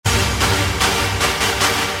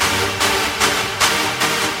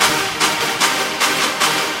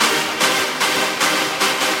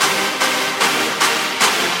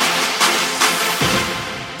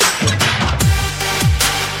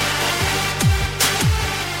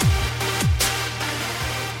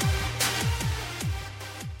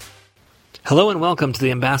Hello and welcome to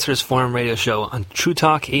the Ambassadors Forum radio show on True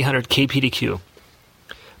Talk 800 KPDQ.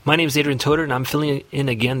 My name is Adrian Toder, and I'm filling in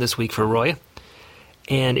again this week for Roy,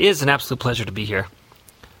 and it is an absolute pleasure to be here.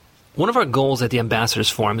 One of our goals at the Ambassadors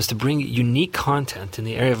Forum is to bring unique content in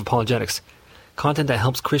the area of apologetics, content that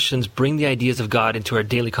helps Christians bring the ideas of God into our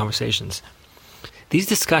daily conversations. These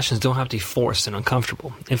discussions don't have to be forced and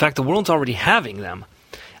uncomfortable. In fact, the world's already having them.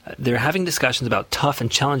 They're having discussions about tough and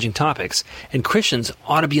challenging topics, and Christians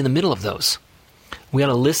ought to be in the middle of those. We ought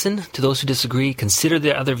to listen to those who disagree, consider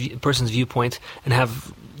the other person's viewpoint, and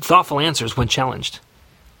have thoughtful answers when challenged.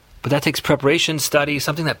 But that takes preparation, study,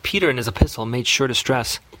 something that Peter in his epistle made sure to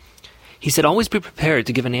stress. He said, always be prepared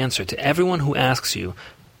to give an answer to everyone who asks you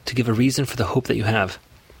to give a reason for the hope that you have.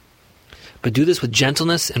 But do this with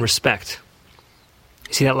gentleness and respect.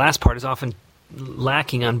 You see, that last part is often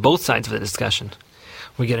lacking on both sides of the discussion.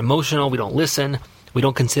 We get emotional, we don't listen, we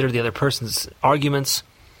don't consider the other person's arguments.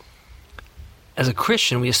 As a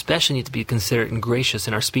Christian, we especially need to be considerate and gracious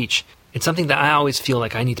in our speech. It's something that I always feel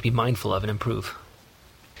like I need to be mindful of and improve.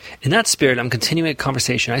 In that spirit, I'm continuing a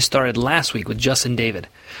conversation I started last week with Justin David.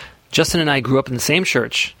 Justin and I grew up in the same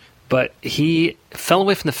church, but he fell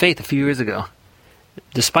away from the faith a few years ago.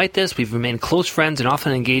 Despite this, we've remained close friends and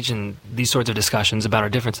often engaged in these sorts of discussions about our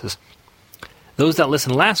differences. Those that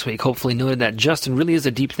listened last week hopefully noted that Justin really is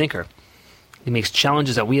a deep thinker. He makes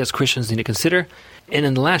challenges that we as Christians need to consider, and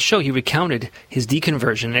in the last show he recounted his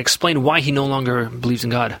deconversion and explained why he no longer believes in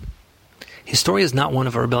God. His story is not one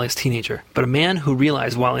of a rebellious teenager, but a man who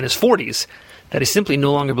realized while in his 40s that he simply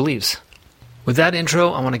no longer believes. With that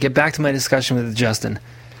intro, I want to get back to my discussion with Justin.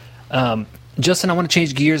 Justin, I want to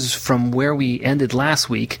change gears from where we ended last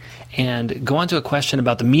week and go on to a question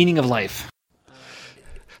about the meaning of life.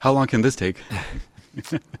 How long can this take?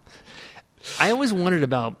 I always wondered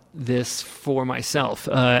about this for myself.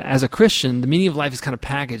 As a Christian, the meaning of life is kind of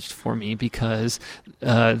packaged for me because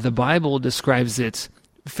the Bible describes it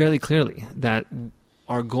fairly clearly, that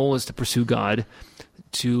our goal is to pursue God,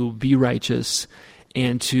 to be righteous,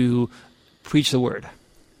 and to preach the Word.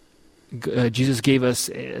 Jesus gave us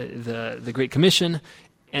the Great Commission,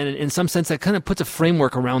 and in some sense that kind of puts a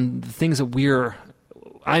framework around the things that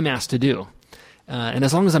I'm asked to do. And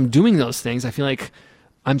as long as I'm doing those things, I feel like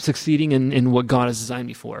I'm succeeding in what God has designed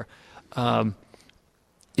me for.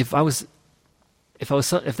 If that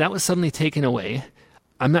was suddenly taken away,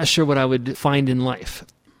 I'm not sure what I would find in life.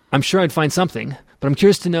 I'm sure I'd find something, but I'm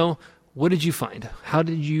curious to know, what did you find? How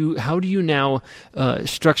do you now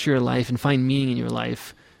structure your life and find meaning in your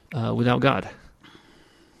life without God?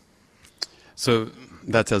 So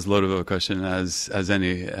that's as loaded of a question as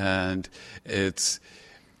any, and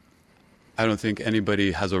I don't think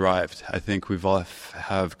anybody has arrived. I think we've all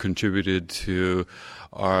have contributed to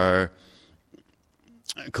our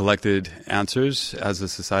collected answers as a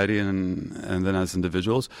society and then as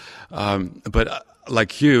individuals. But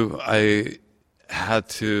like you, I had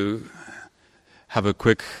to have a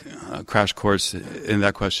quick crash course in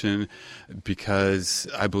that question because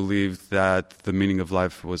I believe that the meaning of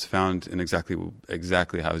life was found in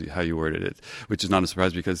exactly how you worded it, which is not a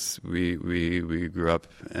surprise because we grew up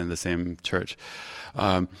in the same church.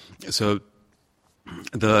 So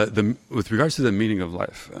with regards to the meaning of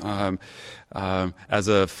life, as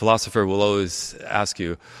a philosopher, we'll always ask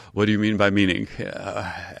you, what do you mean by meaning,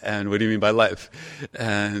 and what do you mean by life?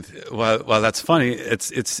 And while that's funny,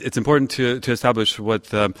 it's important to establish what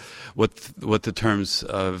the terms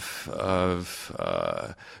of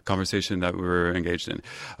conversation that we're engaged in.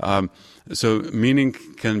 So meaning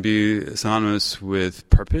can be synonymous with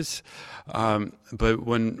purpose, but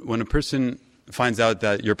when a person finds out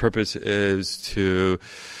that your purpose is to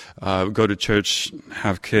go to church,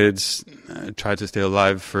 have kids, try to stay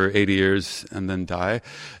alive for 80 years and then die,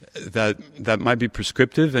 that might be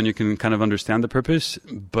prescriptive and you can kind of understand the purpose,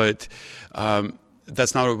 but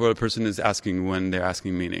that's not what a person is asking when they're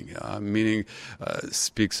asking meaning. Meaning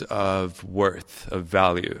speaks of worth, of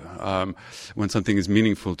value. When something is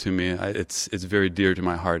meaningful to me, it's very dear to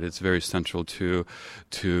my heart. It's very central to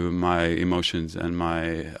my emotions and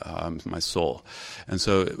my soul. And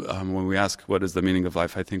so when we ask what is the meaning of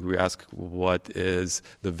life, I think we ask what is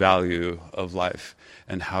the value of life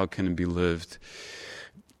and how can it be lived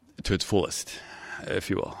to its fullest, if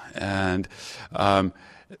you will.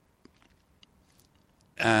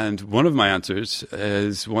 And one of my answers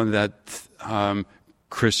is one that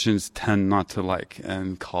Christians tend not to like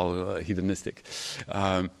and call hedonistic,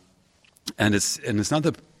 and it's not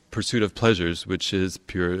the pursuit of pleasures, which is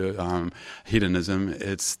pure hedonism.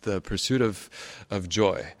 It's the pursuit of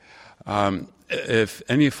joy. If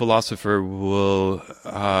any philosopher will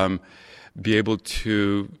be able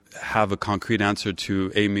to have a concrete answer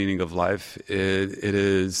to a meaning of life, it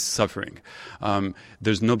is suffering.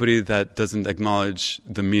 There's nobody that doesn't acknowledge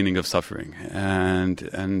the meaning of suffering, and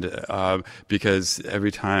because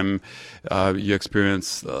every time you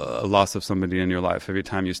experience a loss of somebody in your life, every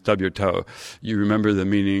time you stub your toe, you remember the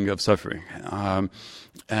meaning of suffering,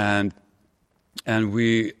 and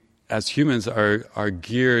we, as humans, are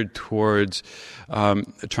geared towards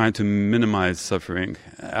trying to minimize suffering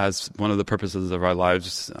as one of the purposes of our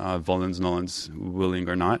lives, volens nolens, willing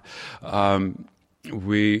or not.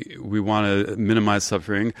 We want to minimize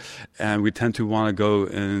suffering, and we tend to want to go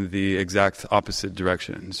in the exact opposite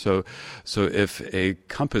direction. So if a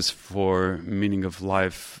compass for meaning of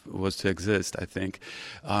life was to exist, I think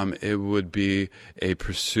it would be a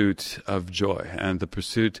pursuit of joy and the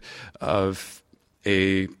pursuit of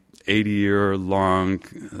a 80-year-long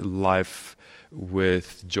life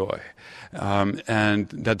with joy. And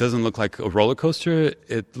that doesn't look like a roller coaster.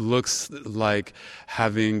 It looks like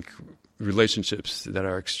having relationships that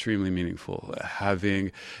are extremely meaningful,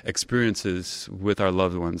 having experiences with our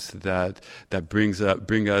loved ones that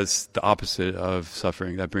bring us the opposite of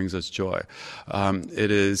suffering, that brings us joy.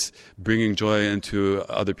 It is bringing joy into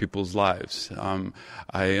other people's lives.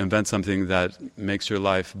 I invent something that makes your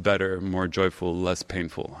life better, more joyful, less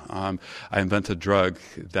painful. I invent a drug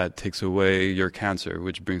that takes away your cancer,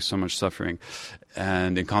 which brings so much suffering,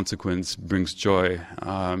 and in consequence brings joy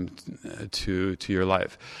to your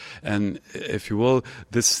life. And if you will,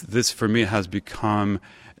 this for me has become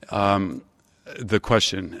the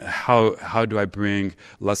question: how do I bring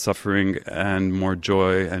less suffering and more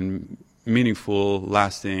joy and meaningful,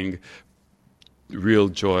 lasting, real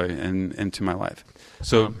joy into my life?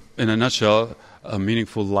 So, in a nutshell, a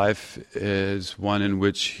meaningful life is one in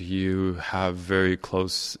which you have very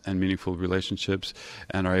close and meaningful relationships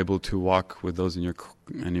and are able to walk with those in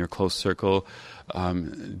your close circle,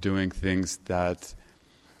 doing things that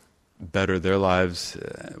better their lives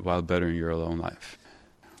while bettering your own life.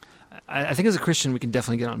 I think as a Christian, we can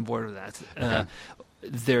definitely get on board with that. Okay.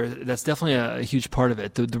 That's definitely a huge part of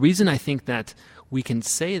it. The reason I think that we can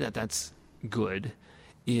say that that's good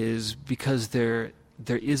is because there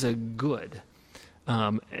is a good.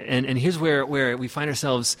 And here's where we find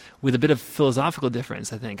ourselves with a bit of philosophical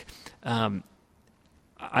difference, I think.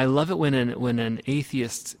 I love it when an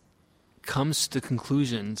atheist comes to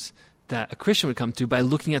conclusions that a Christian would come to by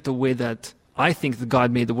looking at the way that I think that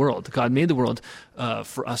God made the world. God made the world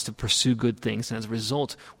for us to pursue good things, and as a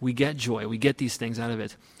result, we get joy. We get these things out of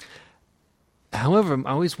it. However,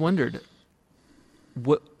 I always wondered,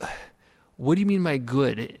 what do you mean by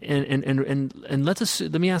good? And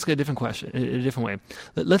let me ask a different question, a different way.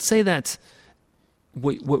 Let's say that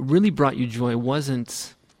what really brought you joy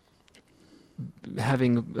wasn't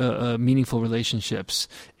having meaningful relationships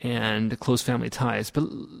and close family ties, but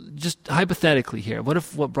just hypothetically here, what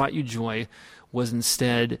if what brought you joy was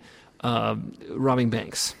instead robbing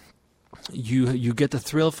banks? You get the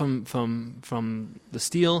thrill from the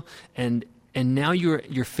steal, and now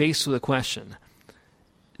you're faced with a question.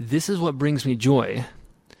 This is what brings me joy.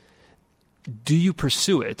 Do you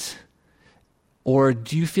pursue it? Or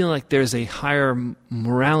do you feel like there's a higher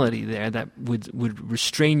morality there that would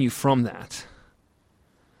restrain you from that?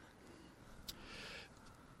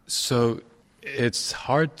 So it's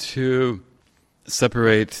hard to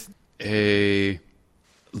separate a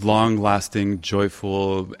long-lasting,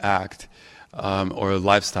 joyful act or a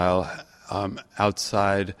lifestyle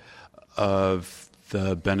outside of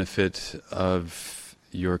the benefit of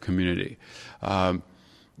your community. For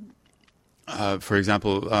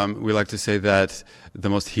example, we like to say that the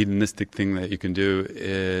most hedonistic thing that you can do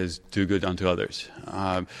is do good unto others,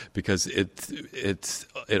 because it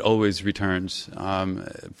always returns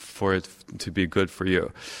for it to be good for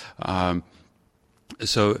you.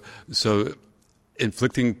 So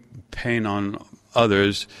inflicting pain on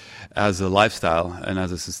others as a lifestyle and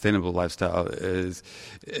as a sustainable lifestyle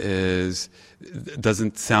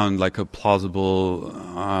doesn't sound like a plausible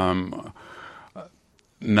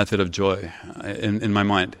method of joy in my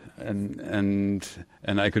mind, and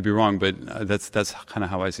I could be wrong, but that's kind of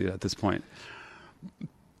how I see it at this point.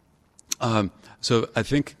 So I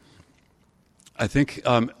think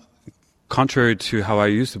contrary to how I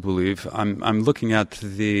used to believe, I'm looking at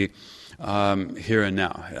the here and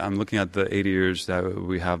now. I'm looking at the 80 years that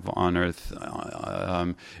we have on Earth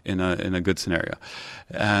in a good scenario,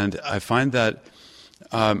 and I find that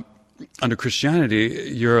under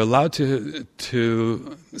Christianity, you're allowed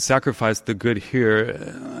to sacrifice the good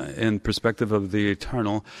here in perspective of the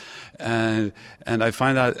eternal, and I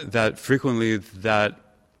find that frequently that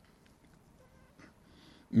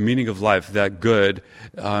meaning of life, that good,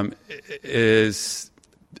 is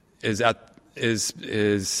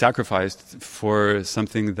sacrificed for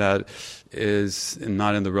something that is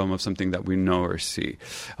not in the realm of something that we know or see.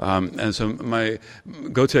 And so my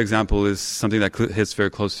go-to example is something that hits very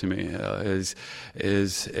close to me,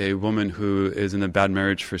 is a woman who is in a bad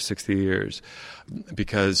marriage for 60 years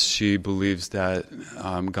because she believes that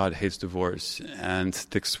God hates divorce and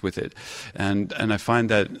sticks with it. And I find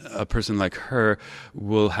that a person like her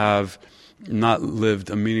will have not lived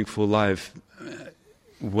a meaningful life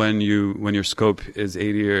when your scope is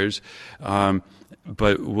 8 years,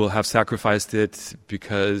 but will have sacrificed it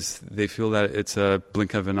because they feel that it's a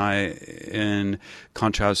blink of an eye in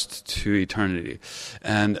contrast to eternity.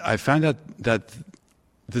 And I find that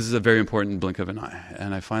this is a very important blink of an eye.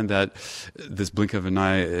 And I find that this blink of an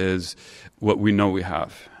eye is what we know we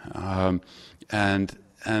have. And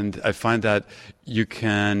I find that you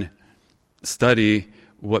can study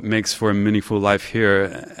what makes for a meaningful life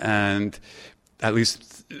here and at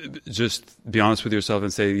least just be honest with yourself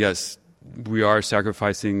and say, yes, we are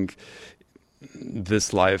sacrificing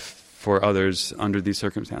this life for others under these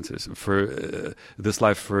circumstances, for this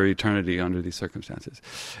life for eternity under these circumstances.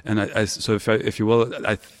 And so if you will,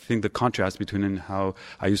 I think the contrast between how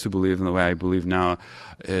I used to believe and the way I believe now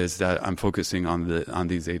is that I'm focusing on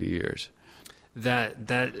these 80 years.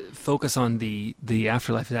 That focus on the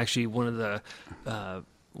afterlife is actually one of the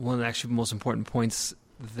actually most important points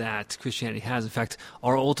that Christianity has. In fact,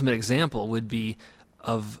 our ultimate example would be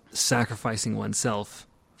of sacrificing oneself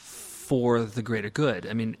for the greater good.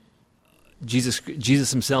 I mean,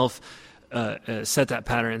 Jesus himself set that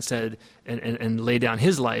pattern and said, and laid down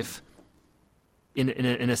his life, in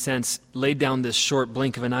a sense, laid down this short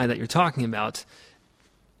blink of an eye that you're talking about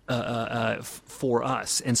for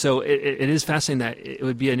us. And so it is fascinating that it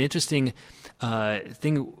would be an interesting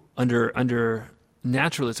thing under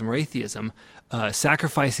naturalism or atheism.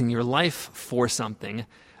 Sacrificing your life for something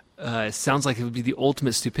sounds like it would be the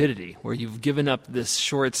ultimate stupidity, where you've given up this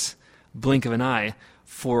short blink of an eye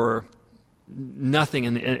for nothing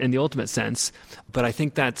in the ultimate sense. But I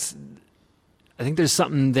think there's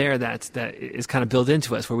something there that is kind of built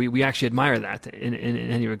into us, where we actually admire that in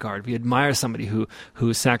any regard. We admire somebody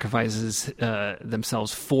who sacrifices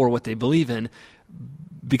themselves for what they believe in,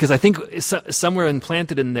 because I think somewhere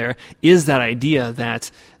implanted in there is that idea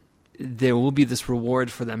that there will be this reward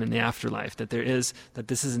for them in the afterlife, that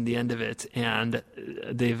this isn't the end of it, and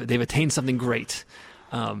they've attained something great.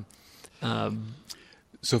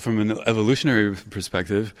 So from an evolutionary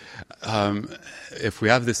perspective, if we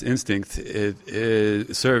have this instinct,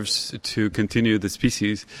 it serves to continue the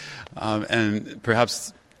species, and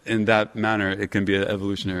perhaps in that manner it can be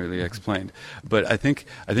evolutionarily explained. But I think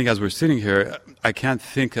as we're sitting here, I can't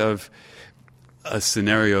think of a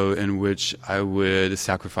scenario in which I would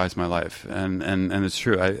sacrifice my life, and it's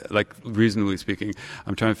true. Reasonably speaking,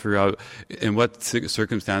 I'm trying to figure out in what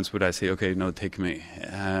circumstance would I say, okay, no, take me,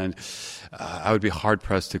 and I would be hard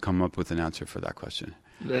pressed to come up with an answer for that question.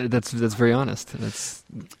 That's very honest. That's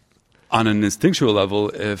on an instinctual level.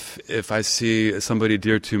 If I see somebody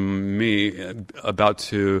dear to me about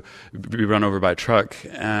to be run over by a truck,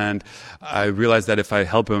 and I realize that if I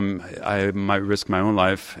help him, I might risk my own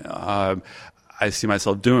life. I see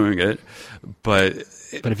myself doing it, but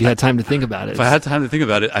if you had time to think about it, if I had time to think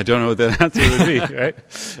about it, I don't know what the answer would be, right?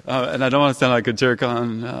 And I don't want to sound like a jerk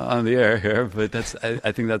on the air here, but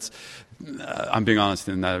I think that's I'm being honest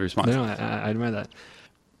in that response. No, I admire that.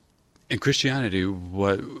 In Christianity,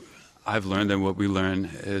 what I've learned and what we learn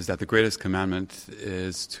is that the greatest commandment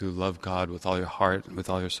is to love God with all your heart, with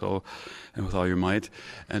all your soul, and with all your might,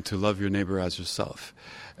 and to love your neighbor as yourself.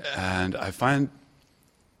 And I find,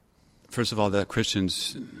 first of all, that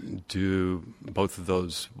Christians do both of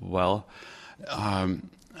those well.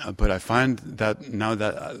 But I find that now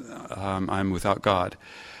that I'm without God,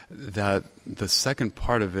 that the second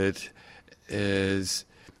part of it is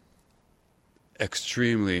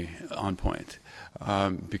extremely on point.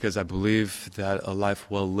 Because I believe that a life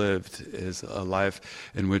well lived is a life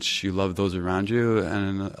in which you love those around you,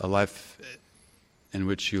 and a life in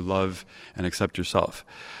which you love and accept yourself.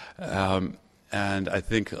 And I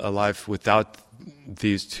think a life without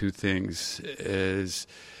these two things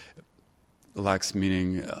lacks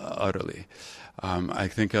meaning utterly. I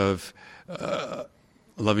think of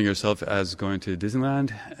loving yourself as going to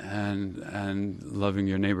Disneyland, and loving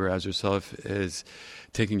your neighbor as yourself is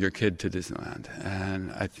taking your kid to Disneyland.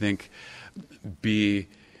 And I think B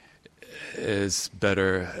is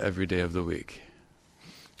better every day of the week.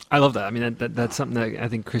 I love that. I mean, that's something that I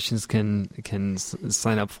think Christians can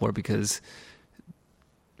sign up for, because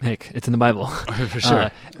heck, it's in the Bible. For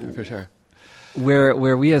sure. For sure.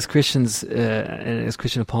 where we as Christians and as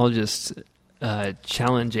Christian apologists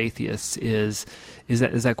challenge atheists is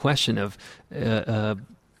that question of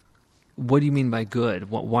what do you mean by good?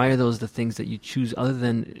 Why are those the things that you choose other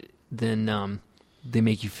than they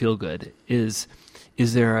make you feel good? Is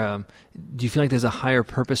there do you feel like there's a higher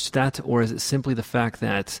purpose to that, or is it simply the fact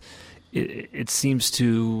that it seems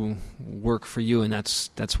to work for you and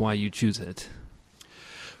that's why you choose it?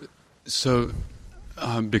 So,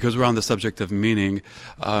 because we're on the subject of meaning,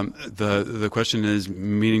 the question is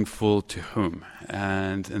meaningful to whom?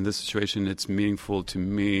 And in this situation, it's meaningful to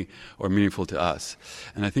me or meaningful to us.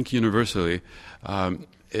 And I think universally,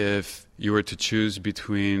 if you were to choose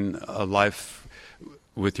between a life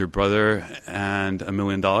with your brother and $1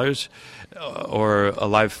 million, or a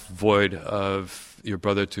life void of your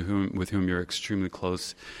brother with whom you're extremely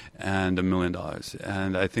close and $1 million,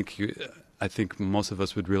 and I think most of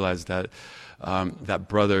us would realize that that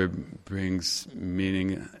brother brings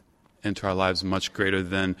meaning into our lives much greater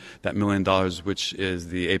than that $1 million, which is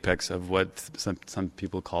the apex of what some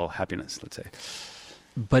people call happiness, let's say.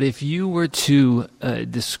 But if you were to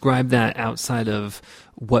describe that outside of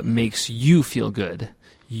what makes you feel good,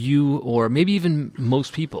 you or maybe even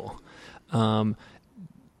most people,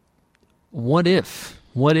 what if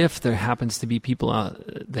there happens to be people out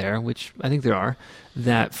there, which I think there are,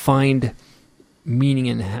 that find meaning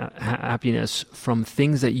and happiness from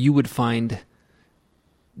things that you would find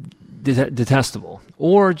detestable,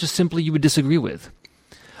 or just simply you would disagree with?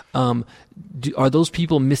 Are those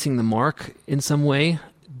people missing the mark in some way?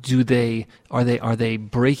 Are they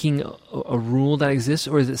breaking a rule that exists,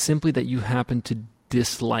 or is it simply that you happen to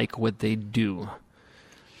dislike what they do?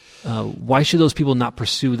 Why should those people not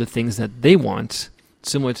pursue the things that they want,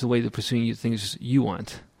 similar to the way they're pursuing things you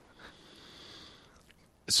want?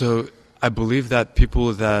 So I believe that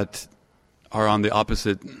people that are on the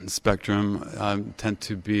opposite spectrum tend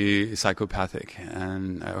to be psychopathic,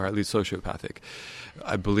 or at least sociopathic.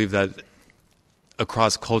 I believe that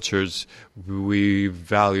across cultures, we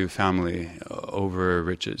value family over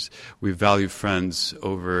riches. We value friends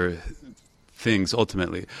over things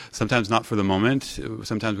ultimately. Sometimes not for the moment.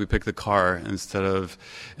 Sometimes we pick the car instead of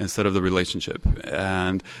the relationship.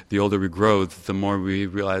 And the older we grow, the more we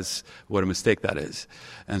realize what a mistake that is.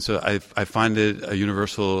 And so I find it a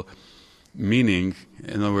universal meaning.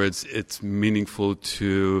 In other words, it's meaningful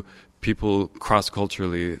to people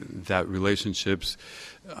cross-culturally that relationships,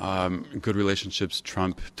 good relationships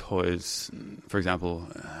trump toys, for example,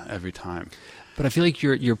 every time. But I feel like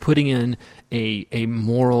you're putting in a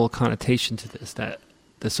moral connotation to this, that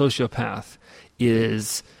the sociopath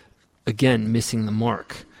is, again, missing the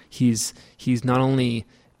mark. He's not only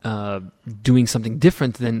doing something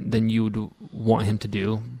different than you would want him to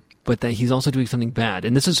do, but that he's also doing something bad.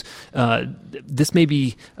 And this may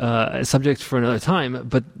be a subject for another time,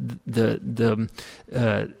 but the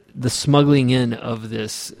smuggling in of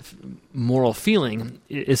this moral feeling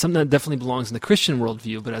is something that definitely belongs in the Christian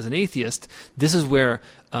worldview. But as an atheist, this is where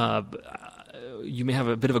you may have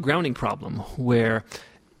a bit of a grounding problem, where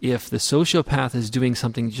if the sociopath is doing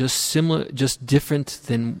something just similar, just different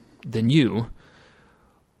than you,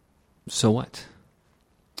 so what?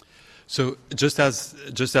 So just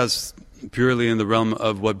as purely in the realm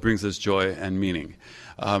of what brings us joy and meaning,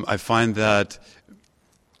 I find that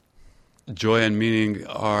joy and meaning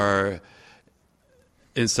are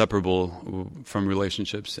inseparable from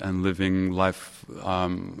relationships and living life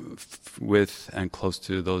with and close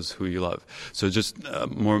to those who you love. So just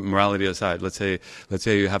more morality aside, let's say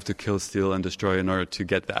you have to kill, steal, and destroy in order to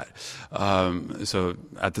get that. So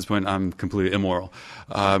at this point, I'm completely immoral.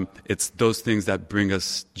 It's those things that bring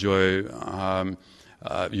us joy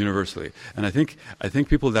universally. And I think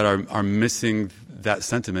people that are missing that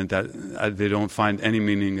sentiment, that they don't find any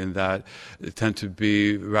meaning in that, tend to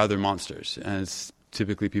be rather monsters. And it's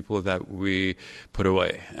typically people that we put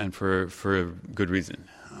away, and for good reason.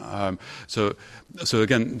 So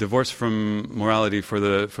again, divorce from morality for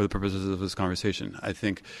the purposes of this conversation. I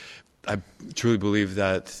truly believe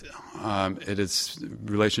that it is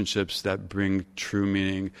relationships that bring true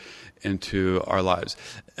meaning into our lives.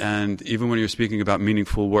 And even when you're speaking about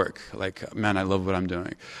meaningful work, like, man, I love what I'm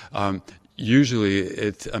doing, usually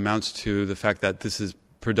it amounts to the fact that this is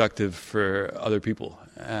productive for other people,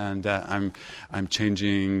 and that I'm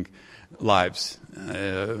changing lives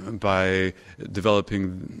by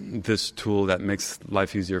developing this tool that makes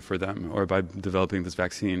life easier for them, or by developing this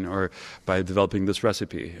vaccine, or by developing this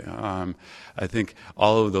recipe. I think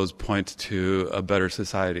all of those point to a better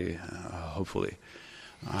society, hopefully.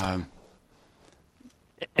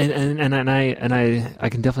 I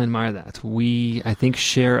can definitely admire that. We, I think,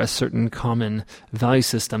 share a certain common value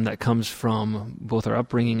system that comes from both our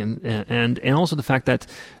upbringing and also the fact that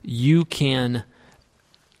you can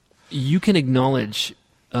acknowledge,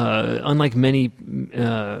 unlike many,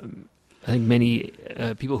 I think many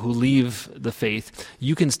people who leave the faith,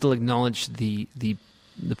 you can still acknowledge the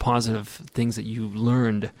positive things that you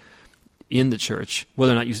learned in the church,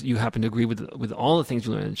 whether or not you happen to agree with all the things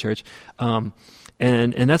you learned in the church.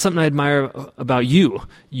 And that's something I admire about you.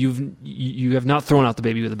 You have not thrown out the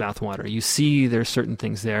baby with the bathwater. You see there's certain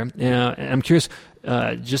things there. I'm curious,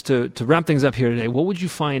 just to wrap things up here today, what would you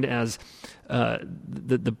find as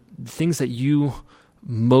the things that you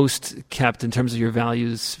most kept in terms of your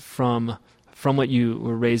values from what you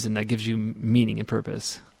were raised in that gives you meaning and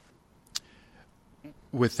purpose?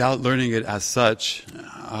 Without learning it as such,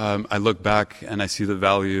 I look back and I see the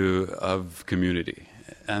value of community.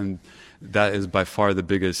 And that is by far the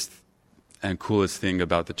biggest and coolest thing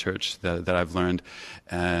about the church that I've learned,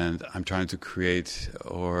 and I'm trying to create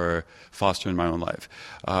or foster in my own life.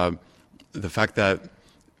 The fact that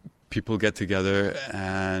people get together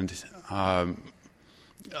and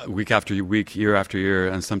week after week, year after year,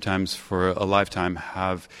 and sometimes for a lifetime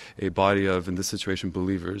have a body of, in this situation,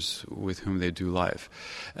 believers with whom they do life.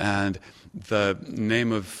 And the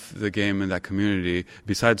name of the game in that community,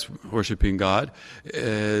 besides worshiping God,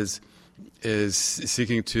 is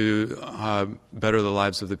seeking to better the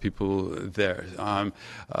lives of the people there,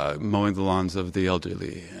 mowing the lawns of the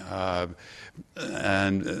elderly,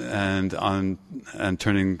 and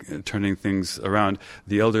turning things around.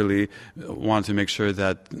 The elderly want to make sure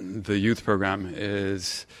that the youth program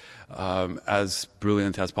is as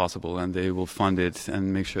brilliant as possible, and they will fund it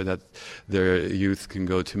and make sure that their youth can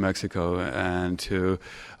go to Mexico and to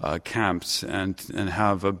camps and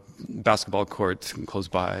have a basketball court close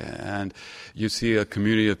by. And you see a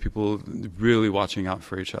community of people really watching out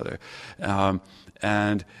for each other.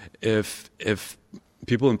 And if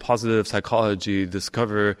people in positive psychology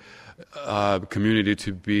discover community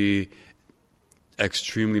to be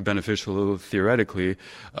extremely beneficial theoretically,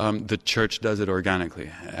 the church does it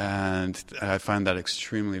organically, and I find that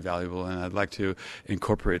extremely valuable, and I'd like to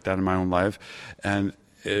incorporate that in my own life. And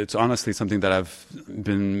it's honestly something that I've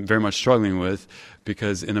been very much struggling with,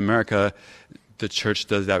 because in America the church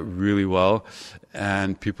does that really well,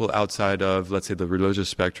 and people outside of, let's say, the religious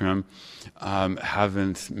spectrum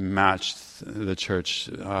haven't matched the church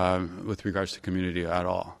with regards to community at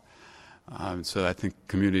all. So I think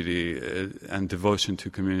community and devotion to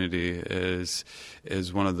community is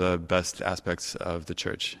one of the best aspects of the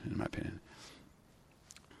church, in my opinion.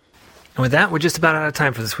 And with that, we're just about out of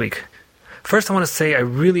time for this week. First, I want to say I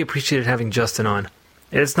really appreciated having Justin on.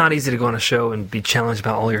 It's not easy to go on a show and be challenged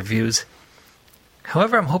about all your views.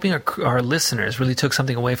 However, I'm hoping our listeners really took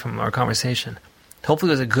something away from our conversation.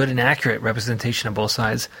 Hopefully it was a good and accurate representation of both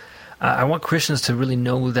sides. I want Christians to really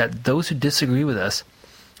know that those who disagree with us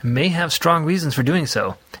may have strong reasons for doing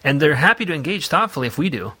so, and they're happy to engage thoughtfully if we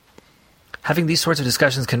do. Having these sorts of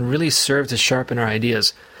discussions can really serve to sharpen our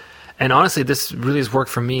ideas, and honestly, this really has worked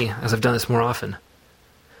for me as I've done this more often.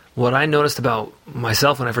 What I noticed about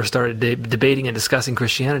myself when I first started debating and discussing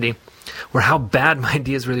Christianity were how bad my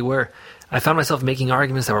ideas really were. I found myself making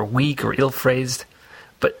arguments that were weak or ill-phrased,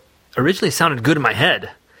 but originally sounded good in my head.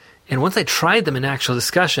 And once I tried them in actual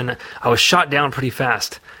discussion, I was shot down pretty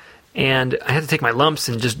fast. And I had to take my lumps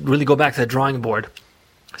and just really go back to the drawing board.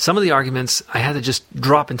 Some of the arguments I had to just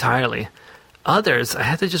drop entirely. Others I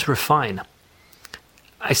had to just refine.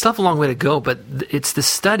 I still have a long way to go, but it's the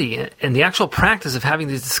study and the actual practice of having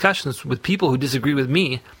these discussions with people who disagree with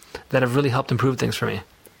me that have really helped improve things for me.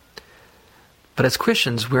 But as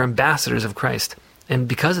Christians, we're ambassadors of Christ. And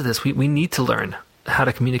because of this, we need to learn how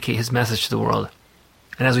to communicate his message to the world.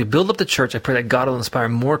 And as we build up the church, I pray that God will inspire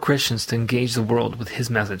more Christians to engage the world with his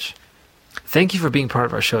message. Thank you for being part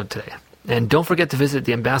of our show today. And don't forget to visit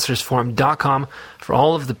theambassadorsforum.com for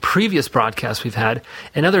all of the previous broadcasts we've had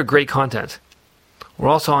and other great content. We're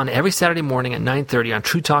also on every Saturday morning at 9:30 on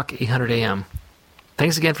True Talk 800 AM.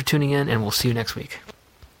 Thanks again for tuning in, and we'll see you next week.